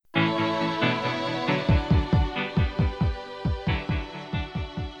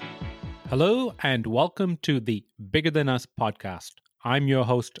Hello and welcome to the Bigger Than Us podcast. I'm your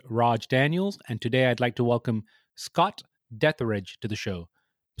host, Raj Daniels, and today I'd like to welcome Scott Detheridge to the show.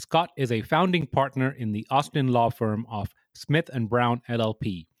 Scott is a founding partner in the Austin law firm of Smith and Brown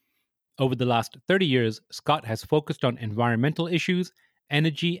LLP. Over the last 30 years, Scott has focused on environmental issues,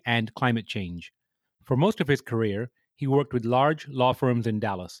 energy, and climate change. For most of his career, he worked with large law firms in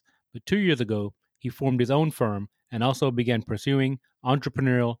Dallas, but 2 years ago, he formed his own firm and also began pursuing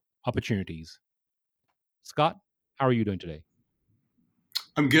entrepreneurial opportunities. Scott, how are you doing today?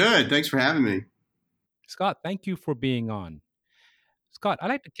 I'm good. Thanks for having me. Scott, thank you for being on. Scott, I'd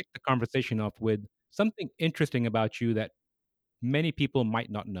like to kick the conversation off with something interesting about you that many people might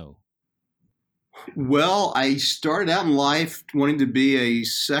not know. Well, I started out in life wanting to be a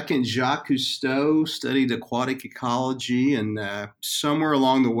second Jacques Cousteau, studied aquatic ecology, and somewhere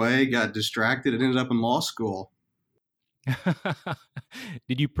along the way got distracted and ended up in law school.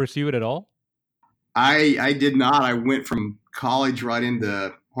 Did you pursue it at all? I did not. I went from college right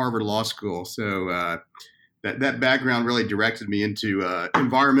into Harvard Law School. So that background really directed me into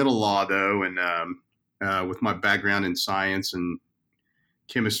environmental law, though, and with my background in science and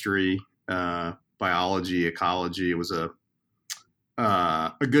chemistry, biology, ecology, it was a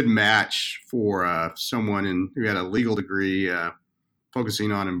good match for someone who had a legal degree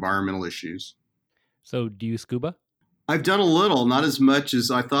focusing on environmental issues. So, do you scuba? I've done a little, not as much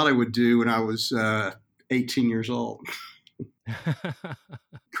as I thought I would do when I was 18 years old.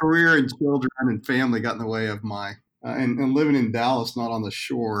 Career and children and family got in the way of my, and living in Dallas, not on the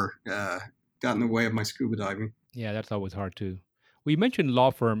shore, got in the way of my scuba diving. Yeah, that's always hard too. Well, you mentioned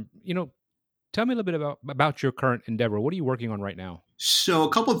law firm. Tell me a little bit about your current endeavor. What are you working on right now? So, a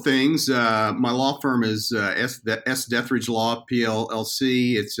couple of things. My law firm is S. Detheridge Law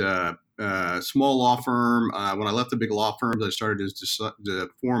PLLC. It's a small law firm. When I left the big law firms, I started to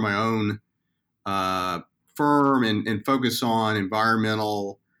form my own firm and focus on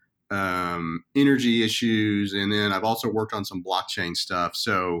environmental, energy issues, and then I've also worked on some blockchain stuff.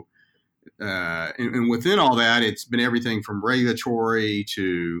 So, and within all that, it's been everything from regulatory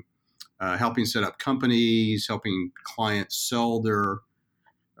to helping set up companies, helping clients sell their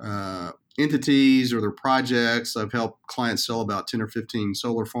entities or their projects. I've helped clients sell about 10 or 15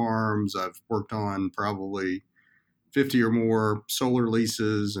 solar farms. I've worked on probably 50 or more solar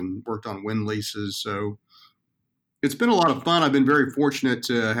leases and worked on wind leases. So it's been a lot of fun. I've been very fortunate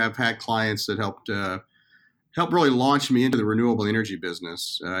to have had clients that helped really launch me into the renewable energy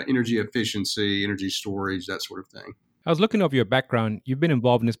business, energy efficiency, energy storage, that sort of thing. I was looking over your background. You've been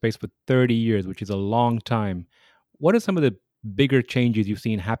involved in this space for 30 years, which is a long time. What are some of the bigger changes you've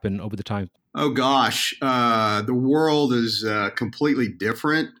seen happen over the time? Oh gosh, the world is completely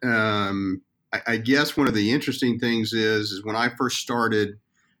different. I guess one of the interesting things is when I first started,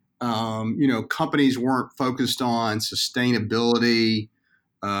 companies weren't focused on sustainability,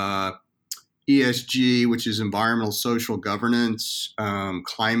 ESG, which is environmental social governance,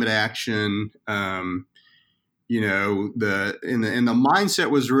 climate action. The mindset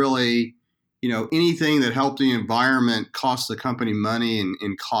was really, anything that helped the environment cost the company money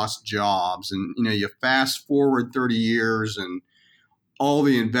and cost jobs. And, you fast forward 30 years and all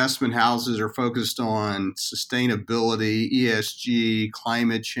the investment houses are focused on sustainability, ESG,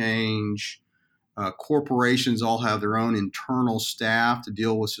 climate change. Corporations all have their own internal staff to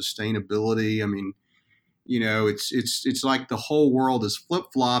deal with sustainability. I mean, it's like the whole world is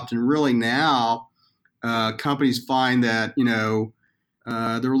flip-flopped, and really now companies find that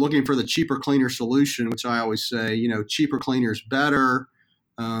they're looking for the cheaper, cleaner solution, which I always say, cheaper, cleaner is better.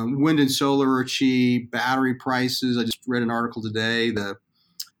 Wind and solar are cheap. Battery prices. I just read an article today. The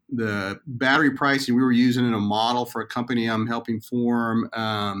battery pricing we were using in a model for a company I'm helping form.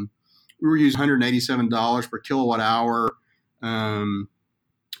 We were using $187 per kilowatt hour.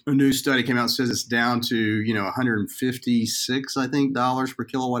 A new study came out and says it's down to 156, I think, dollars per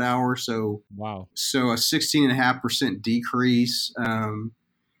kilowatt hour. So wow. So a 16.5% decrease.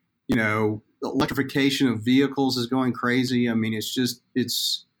 Electrification of vehicles is going crazy. I mean,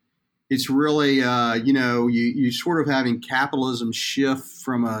 it's really you sort of having capitalism shift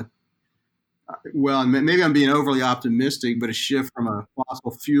from maybe I'm being overly optimistic, but a shift from a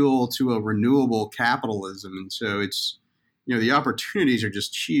fossil fuel to a renewable capitalism, and so it's. The opportunities are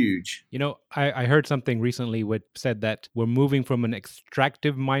just huge. I heard something recently which said that we're moving from an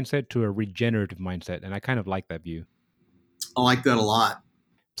extractive mindset to a regenerative mindset, and I kind of like that view. I like that a lot.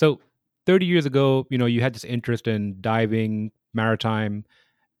 So 30 years ago, you had this interest in diving, maritime.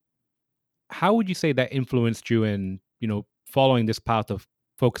 How would you say that influenced you in, following this path of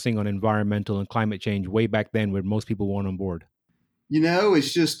focusing on environmental and climate change way back then where most people weren't on board?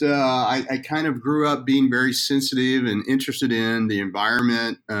 It's just I kind of grew up being very sensitive and interested in the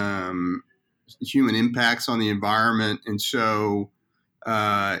environment, human impacts on the environment, and so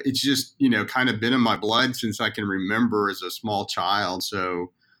it's just kind of been in my blood since I can remember as a small child.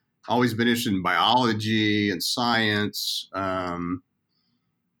 So always been interested in biology and science. And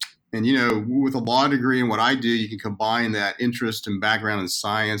with a law degree and what I do, you can combine that interest and background in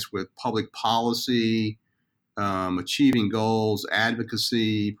science with public policy, achieving goals,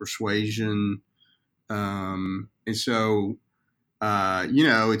 advocacy, persuasion, and so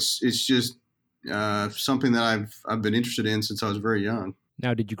it's just something that I've been interested in since I was very young.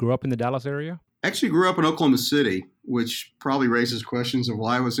 Now, did you grow up in the Dallas area? I actually grew up in Oklahoma City, which probably raises questions of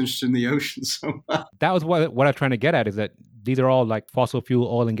why I was interested in the ocean so much. That was what I'm trying to get at, is that these are all like fossil fuel,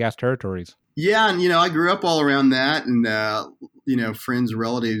 oil and gas territories. Yeah, and I grew up all around that, and friends,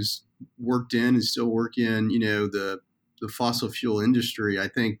 relatives worked in and still work in the fossil fuel industry. I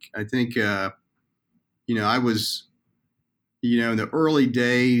think I was in the early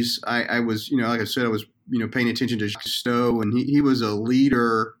days. I was like I said, I was paying attention to Jacques Cousteau, and he was a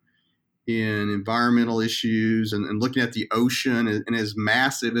leader in environmental issues and looking at the ocean, and as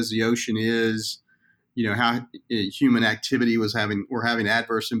massive as the ocean is, how human activity were having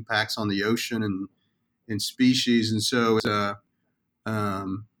adverse impacts on the ocean and species. And so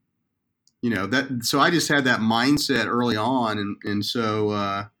so I just had that mindset early on. And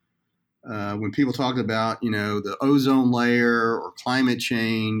so when people talked about, the ozone layer or climate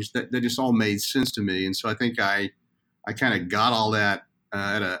change, that just all made sense to me. And so I think I kind of got all that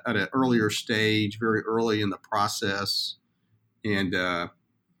at an earlier stage, very early in the process. And,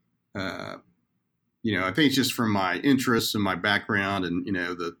 I think it's just from my interests and my background, and,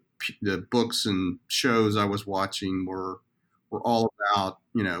 the books and shows I was watching were all about,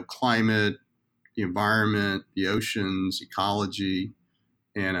 climate, the environment, the oceans, ecology,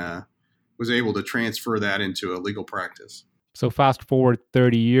 and was able to transfer that into a legal practice. So fast forward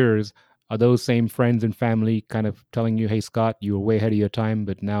 30 years, are those same friends and family kind of telling you, hey, Scott, you were way ahead of your time,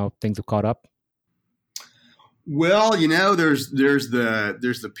 but now things have caught up? Well, there's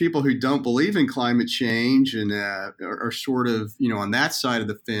the people who don't believe in climate change and are sort of on that side of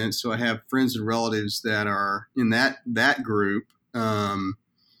the fence. So I have friends and relatives that are in that group.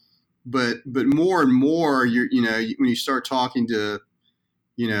 But more and more, when you start talking to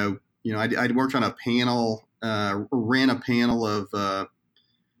I worked on a panel, ran a panel of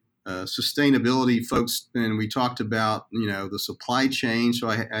sustainability folks, and we talked about the supply chain. So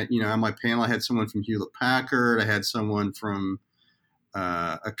I on my panel I had someone from Hewlett Packard, I had someone from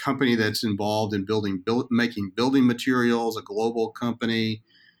a company that's involved in making building materials, a global company,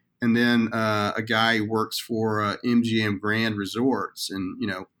 and then a guy who works for MGM Grand Resorts, and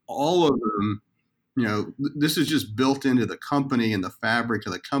all of them. This is just built into the company, and the fabric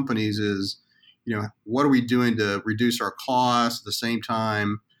of the companies is, what are we doing to reduce our costs at the same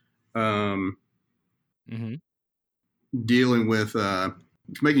time? Dealing with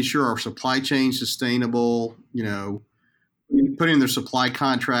making sure our supply chain is sustainable, putting in their supply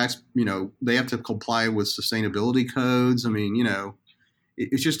contracts, they have to comply with sustainability codes. I mean,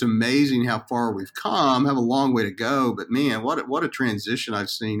 it's just amazing how far we've come, have a long way to go, but man, what a transition I've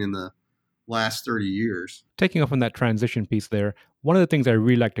seen in the last 30 years. Taking off on that transition piece there, one of the things I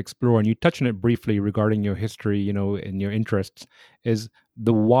really like to explore, and you touched on it briefly regarding your history, and your interests, is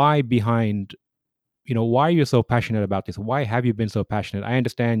the why behind, why are you so passionate about this? Why have you been so passionate? I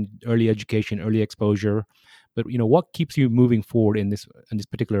understand early education, early exposure, but what keeps you moving forward in this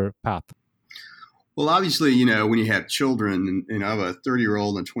particular path? Well, obviously, when you have children, and I have a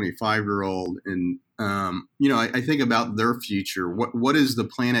 30-year-old and a 25-year-old, and I think about their future. What is the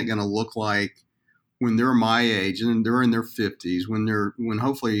planet going to look like when they're my age and they're in their 50s? When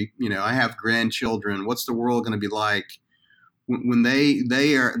hopefully, I have grandchildren. What's the world going to be like when they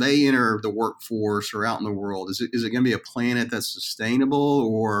enter the workforce or out in the world? Is it going to be a planet that's sustainable,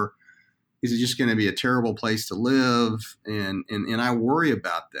 or is it just going to be a terrible place to live? And I worry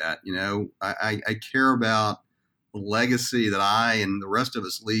about that. I care about the legacy that I and the rest of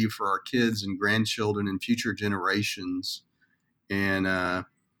us leave for our kids and grandchildren and future generations. And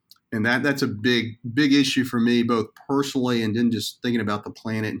that's a big issue for me, both personally and then just thinking about the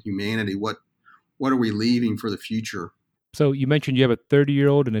planet and humanity. What are we leaving for the future? So you mentioned you have a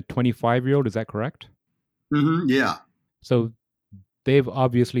 30-year-old and a 25-year-old. Is that correct? Mm-hmm, yeah. So they've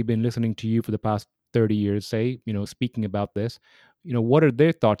obviously been listening to you for the past 30 years, say, speaking about this. What are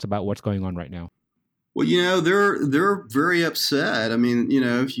their thoughts about what's going on right now? Well, they're very upset. I mean,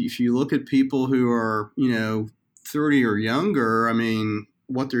 if you look at people who are, 30 or younger, I mean,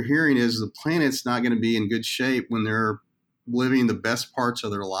 what they're hearing is the planet's not going to be in good shape when they're, living the best parts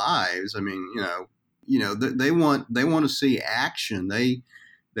of their lives. I mean, they want to see action. They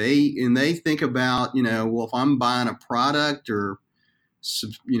think about, well, if I'm buying a product or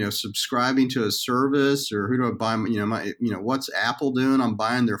subscribing to a service, or who do I buy? What's Apple doing? I'm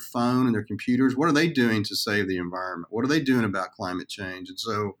buying their phone and their computers. What are they doing to save the environment? What are they doing about climate change? And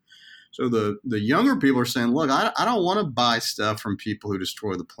so the younger people are saying, look, I don't want to buy stuff from people who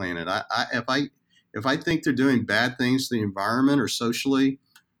destroy the planet. If I think they're doing bad things to the environment or socially,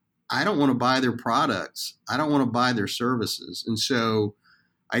 I don't want to buy their products. I don't want to buy their services. And so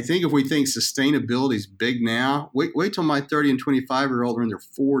I think if we think sustainability is big now, wait till my 30 and 25-year-old are in their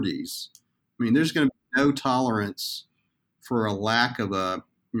 40s. I mean, there's going to be no tolerance for a lack of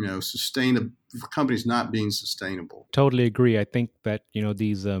sustainable companies not being sustainable. Totally agree. I think that,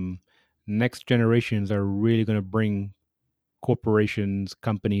 these next generations are really going to bring corporations,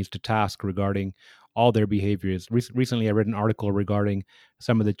 companies to task regarding all their behaviors. Recently, I read an article regarding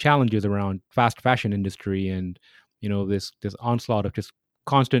some of the challenges around fast fashion industry and this onslaught of just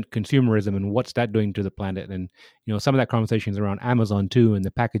constant consumerism and what's that doing to the planet. And some of that conversation is around Amazon too, and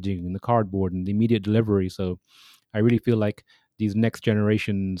the packaging and the cardboard and the immediate delivery. So I really feel like these next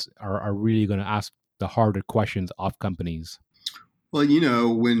generations are really going to ask the harder questions of companies. Well,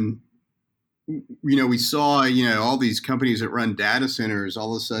 when we saw, all these companies that run data centers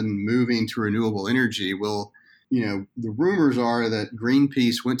all of a sudden moving to renewable energy. Well, the rumors are that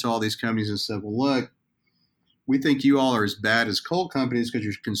Greenpeace went to all these companies and said, well, look, we think you all are as bad as coal companies because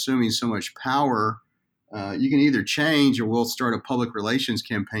you're consuming so much power. You can either change or we'll start a public relations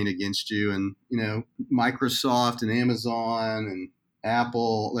campaign against you. And, Microsoft and Amazon and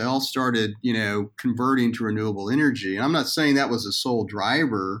Apple, they all started, converting to renewable energy. And I'm not saying that was the sole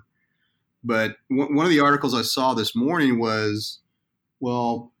driver, but one of the articles I saw this morning was,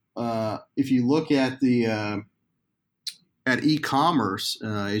 well, if you look at the at e-commerce,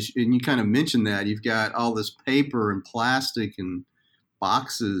 and you kind of mentioned that you've got all this paper and plastic and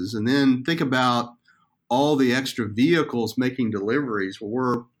boxes, and then think about all the extra vehicles making deliveries.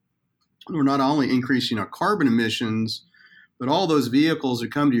 Well, we're not only increasing our carbon emissions, but all those vehicles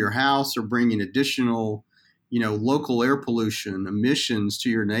that come to your house are bringing additional local air pollution emissions to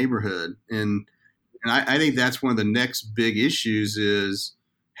your neighborhood. And I think that's one of the next big issues is,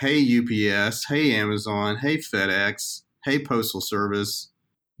 hey, UPS, hey, Amazon, hey, FedEx, hey, Postal Service,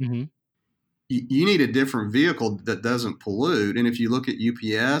 mm-hmm. you need a different vehicle that doesn't pollute. And if you look at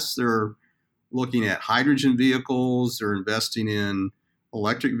UPS, they're looking at hydrogen vehicles. They're investing in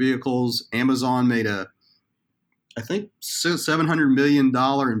electric vehicles. Amazon made I think $700 million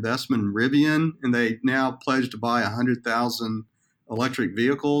investment in Rivian, and they now pledge to buy 100,000 electric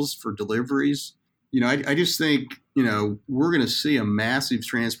vehicles for deliveries. I just think, we're going to see a massive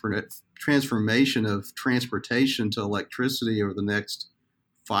transformation of transportation to electricity over the next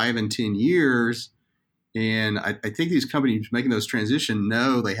 5 and 10 years. And I think these companies making those transition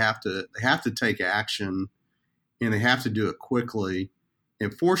know they have to take action, and they have to do it quickly.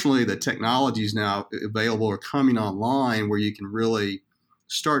 And fortunately, the technologies now available are coming online where you can really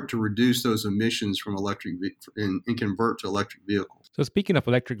start to reduce those emissions from electric and convert to electric vehicles. So speaking of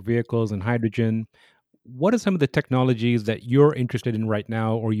electric vehicles and hydrogen, what are some of the technologies that you're interested in right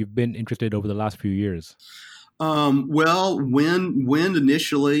now, or you've been interested over the last few years? Well, wind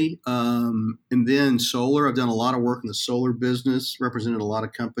initially, and then solar. I've done a lot of work in the solar business, represented a lot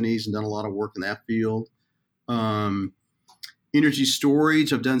of companies, and done a lot of work in that field. Energy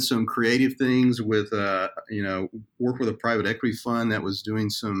storage. I've done some creative things with, worked with a private equity fund that was doing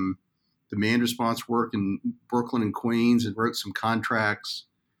some demand response work in Brooklyn and Queens, and wrote some contracts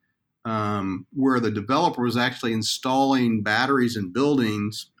where the developer was actually installing batteries in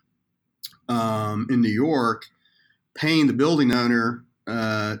buildings in New York, paying the building owner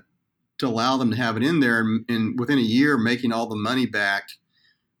to allow them to have it in there, and within a year making all the money back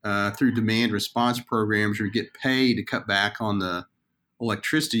through demand response programs, where you get paid to cut back on the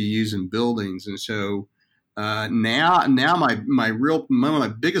electricity you use in buildings. And so now one of my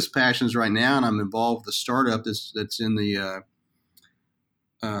biggest passions right now, and I'm involved with a startup that's in the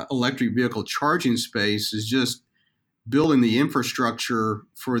electric vehicle charging space, is just building the infrastructure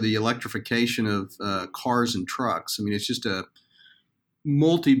for the electrification of cars and trucks. I mean, it's just a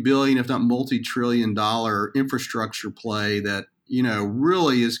multi-billion, if not multi-trillion-dollar infrastructure play that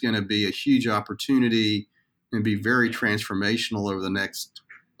really is going to be a huge opportunity and be very transformational over the next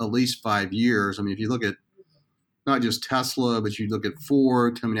at least 5 years. I mean, if you look at not just Tesla, but you look at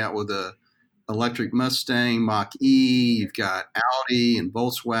Ford coming out with a electric Mustang Mach-E, you've got Audi and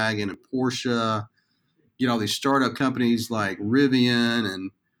Volkswagen and Porsche, all these startup companies like Rivian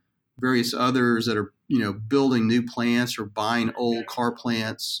and various others that are building new plants or buying old car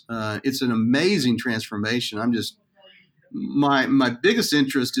plants. It's an amazing transformation. I'm just my biggest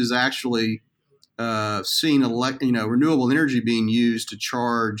interest is actually seeing renewable energy being used to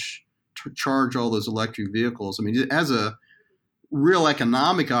charge all those electric vehicles. I mean, as a real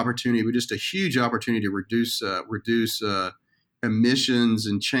economic opportunity, but just a huge opportunity to reduce emissions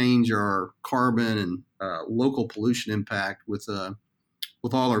and change our carbon and local pollution impact with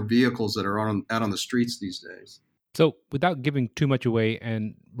all our vehicles that are out on the streets these days. So, without giving too much away,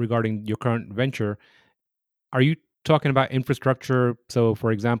 and regarding your current venture, are you talking about infrastructure? So,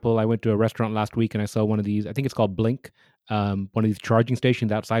 for example, I went to a restaurant last week and I saw one of these. I think it's called Blink, one of these charging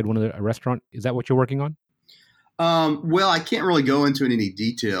stations outside a restaurant. Is that what you're working on? Well, I can't really go into it in any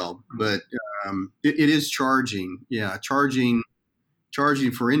detail, but it is charging. Yeah, charging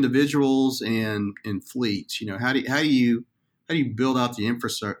for individuals and fleets. How do you build out the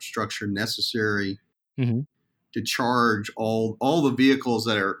infrastructure necessary Hmm. to charge all the vehicles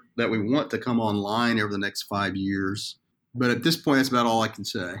that we want to come online over the next 5 years? But at this point, that's about all I can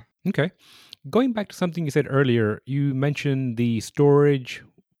say. Okay. Going back to something you said earlier, you mentioned the storage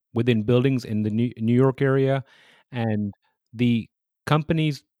within buildings in the New York area and the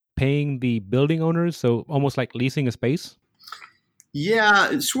companies paying the building owners. So, almost like leasing a space. Yeah,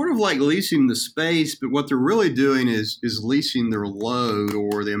 it's sort of like leasing the space, but what they're really doing is leasing their load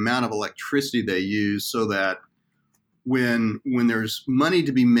or the amount of electricity they use, so that when there's money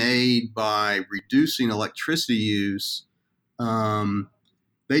to be made by reducing electricity use, um,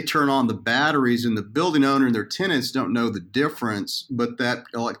 they turn on the batteries, and the building owner and their tenants don't know the difference, but that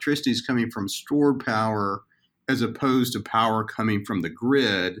electricity is coming from stored power as opposed to power coming from the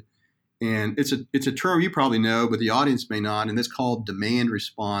grid. And it's a term you probably know, but the audience may not, and it's called demand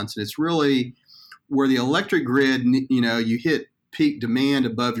response. And it's really where the electric grid, you hit peak demand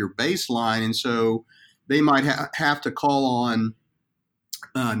above your baseline, and so they might have to call on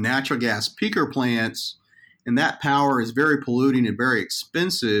natural gas peaker plants, and that power is very polluting and very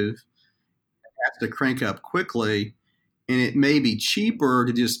expensive. It has to crank up quickly, and it may be cheaper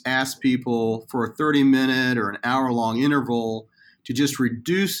to just ask people for a 30-minute or an hour-long interval to just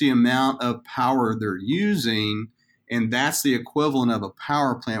reduce the amount of power they're using, and that's the equivalent of a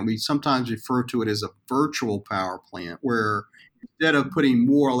power plant. We sometimes refer to it as a virtual power plant, where instead of putting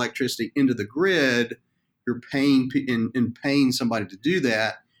more electricity into the grid, you're paying somebody to do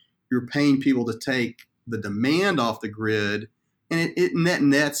that. You're paying people to take the demand off the grid, and it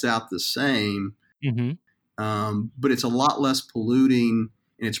nets out the same. Hmm. But it's a lot less polluting,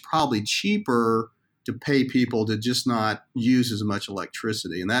 and it's probably cheaper to pay people to just not use as much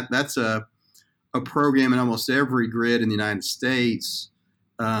electricity. And that's a program in almost every grid in the United States.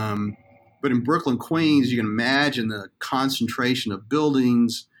 But in Brooklyn, Queens, you can imagine the concentration of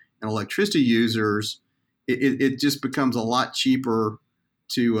buildings and electricity users. It just becomes a lot cheaper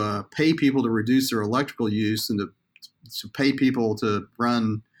to pay people to reduce their electrical use than to pay people to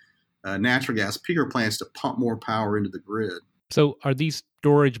run natural gas peaker plants to pump more power into the grid. So, are these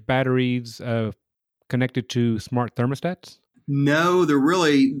storage batteries connected to smart thermostats? No, they're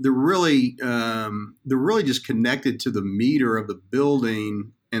really just connected to the meter of the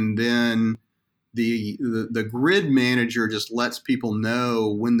building, and then the grid manager just lets people know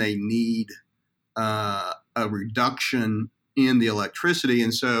when they need a reduction in the electricity,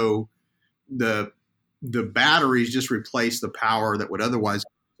 and so the batteries just replace the power that would otherwise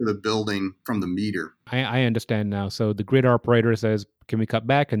go to the building from the meter. I understand now. So, the grid operator says, can we cut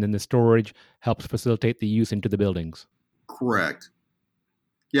back? And then the storage helps facilitate the use into the buildings. Correct.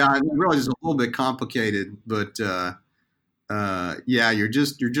 Yeah, I realize it's a little bit complicated, but yeah, you're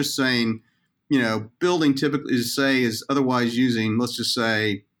just saying, building typically is otherwise using, let's just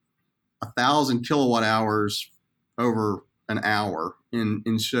say, 1,000 kWh over an hour,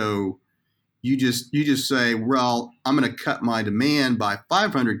 and so you just say, well, I'm going to cut my demand by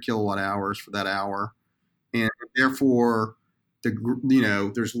 500 kWh for that hour, and therefore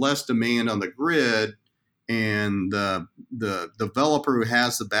there's less demand on the grid, and the developer who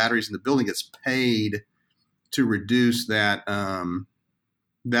has the batteries in the building gets paid to reduce that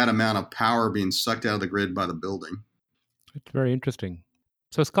amount of power being sucked out of the grid by the building. It's very interesting.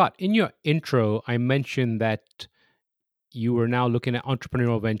 So, Scott, in your intro, I mentioned that you were now looking at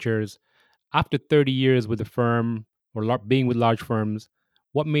entrepreneurial ventures. After 30 years with the firm or being with large firms,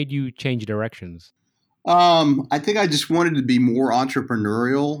 what made you change directions? I think I just wanted to be more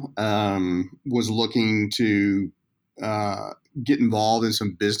entrepreneurial. Was looking to get involved in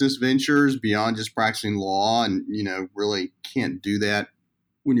some business ventures beyond just practicing law, and really can't do that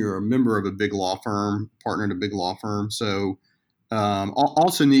when you're a member of a big law firm, partner in a big law firm. So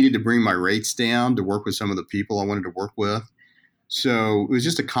Also needed to bring my rates down to work with some of the people I wanted to work with. So it was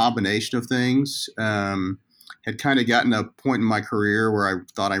just a combination of things. Had kind of gotten a point in my career where I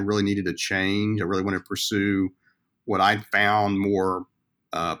thought I really needed to change. I really wanted to pursue what I found more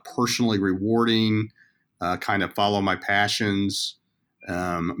personally rewarding, kind of follow my passions.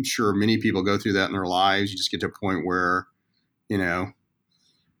 I'm sure many people go through that in their lives. You just get to a point where, you know,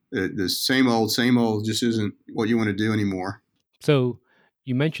 the same old just isn't what you want to do anymore. So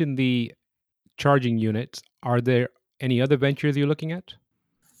you mentioned the charging units. Are there any other ventures you're looking at?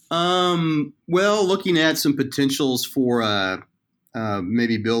 Well, looking at some potentials for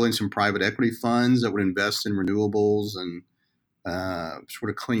maybe building some private equity funds that would invest in renewables and sort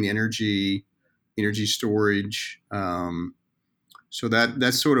of clean energy storage. So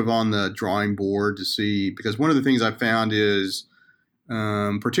that's sort of on the drawing board to see, because one of the things I found is,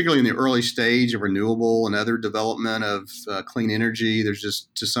 particularly in the early stage of renewable and other development of clean energy, there's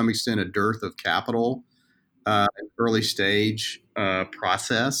just to some extent a dearth of capital, early stage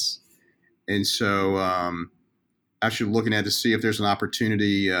process. And so, actually looking at to see if there's an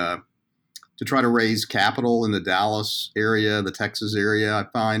opportunity to try to raise capital in the Dallas area, the Texas area. I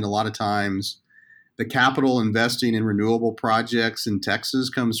find a lot of times the capital investing in renewable projects in Texas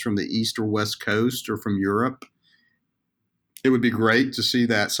comes from the East or West Coast or from Europe. It would be great to see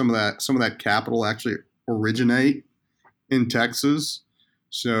that some of that capital actually originate in Texas.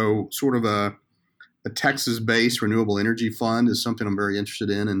 So, sort of a Texas-based renewable energy fund is something I'm very interested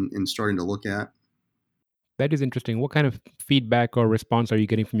in and starting to look at. That is interesting. What kind of feedback or response are you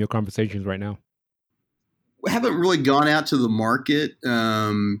getting from your conversations right now? We haven't really gone out to the market,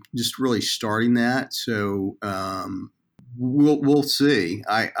 just really starting that. So we'll see.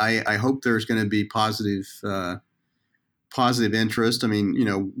 I hope there's going to be positive interest. I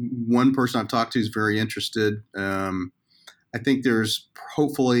mean, one person I've talked to is very interested. I think there's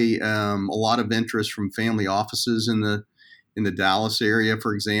hopefully a lot of interest from family offices in the Dallas area,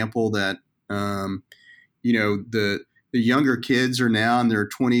 for example. That the younger kids are now in their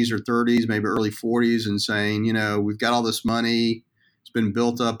 20s or 30s, maybe early 40s, and saying, we've got all this money. It's been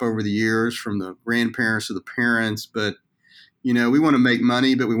built up over the years from the grandparents to the parents, but we want to make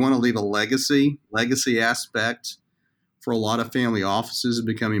money, but we want to leave a legacy aspect for a lot of family offices is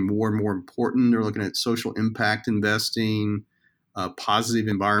becoming more and more important. They're looking at social impact investing, positive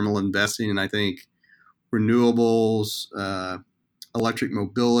environmental investing, and I think renewables, electric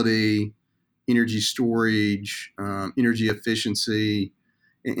mobility, energy storage, energy efficiency,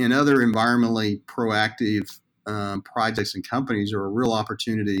 and other environmentally proactive projects and companies are a real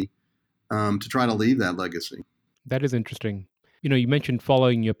opportunity to try to leave that legacy. That is interesting. You mentioned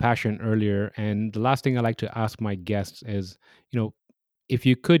following your passion earlier, and the last thing I like to ask my guests is, if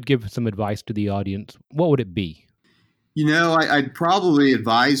you could give some advice to the audience, what would it be? I'd probably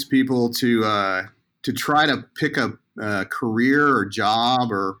advise people to try to pick a career or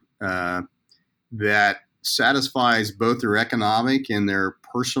job or that satisfies both their economic and their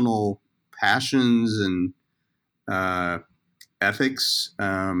personal passions and ethics.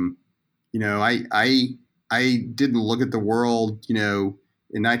 I didn't look at the world,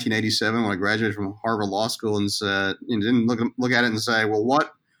 in 1987 when I graduated from Harvard Law School and didn't look at it and say, well,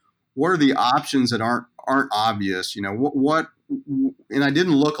 what are the options that aren't obvious? And I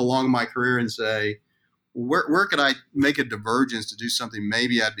didn't look along my career and say, where could I make a divergence to do something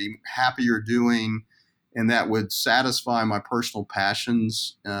maybe I'd be happier doing, and that would satisfy my personal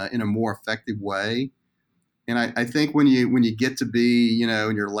passions in a more effective way. And I think when you get to be, in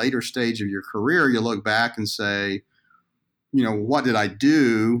your later stage of your career, you look back and say, what did I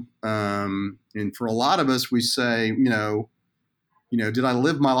do? And for a lot of us, we say, did I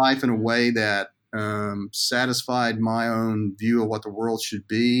live my life in a way that satisfied my own view of what the world should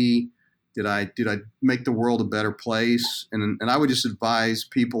be? Did I make the world a better place? And I would just advise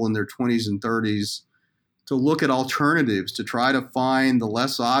people in their 20s and 30s to look at alternatives, to try to find the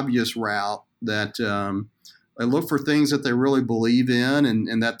less obvious route, that they look for things that they really believe in,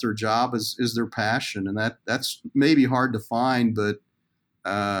 and that their job is their passion. And that's maybe hard to find, but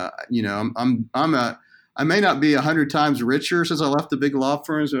I may not be 100 times richer since I left the big law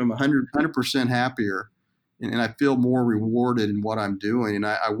firms, but I'm 100% happier, and I feel more rewarded in what I'm doing. And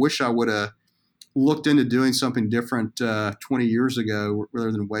I wish I would have looked into doing something different 20 years ago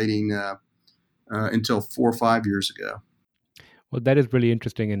rather than waiting until 4 or 5 years ago. Well, that is really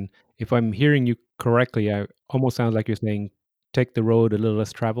interesting. And if I'm hearing you correctly, I almost sounds like you're saying take the road a little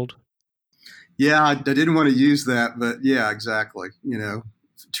less traveled. Yeah, I didn't want to use that, but yeah, exactly.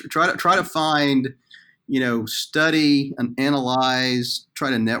 Try to find, study and analyze,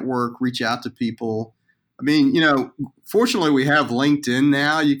 try to network, reach out to people, I mean, fortunately we have LinkedIn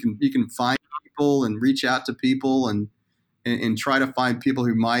now. You can find people and reach out to people and try to find people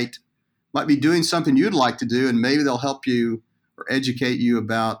who might be doing something you'd like to do, and maybe they'll help you or educate you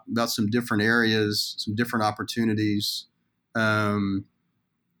about some different areas, some different opportunities. Um,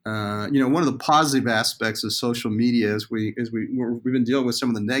 one of the positive aspects of social media is we've been dealing with some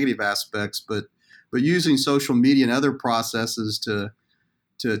of the negative aspects, but using social media and other processes to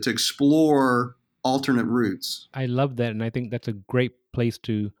explore alternate routes. I love that, and I think that's a great place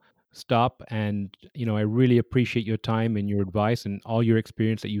to stop. And I really appreciate your time and your advice and all your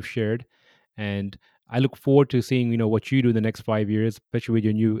experience that you've shared. And I look forward to seeing what you do in the next 5 years, especially with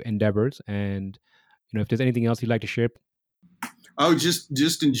your new endeavors. And if there's anything else you'd like to share. Oh,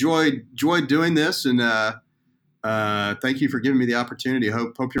 just enjoy doing this, and thank you for giving me the opportunity.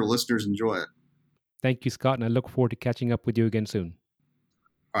 Hope your listeners enjoy it. Thank you, Scott, and I look forward to catching up with you again soon.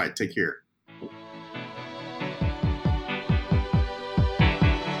 All right, take care.